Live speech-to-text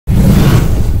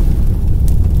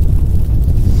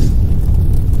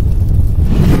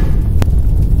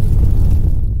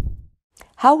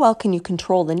How well can you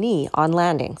control the knee on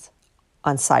landings,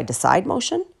 on side-to-side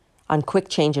motion, on quick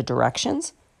change of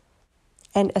directions,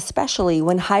 and especially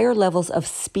when higher levels of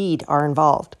speed are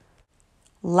involved?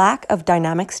 Lack of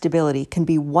dynamic stability can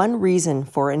be one reason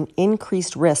for an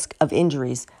increased risk of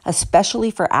injuries, especially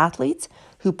for athletes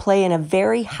who play in a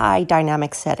very high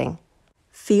dynamic setting.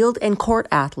 Field and court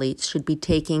athletes should be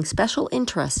taking special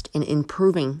interest in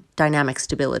improving dynamic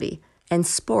stability, and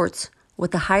sports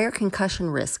with a higher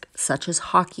concussion risk, such as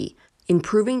hockey,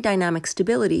 improving dynamic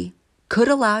stability could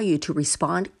allow you to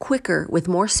respond quicker with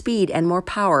more speed and more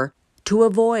power to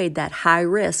avoid that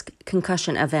high-risk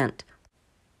concussion event.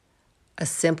 A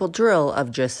simple drill of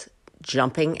just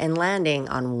jumping and landing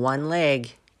on one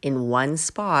leg in one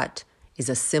spot is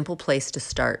a simple place to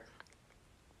start.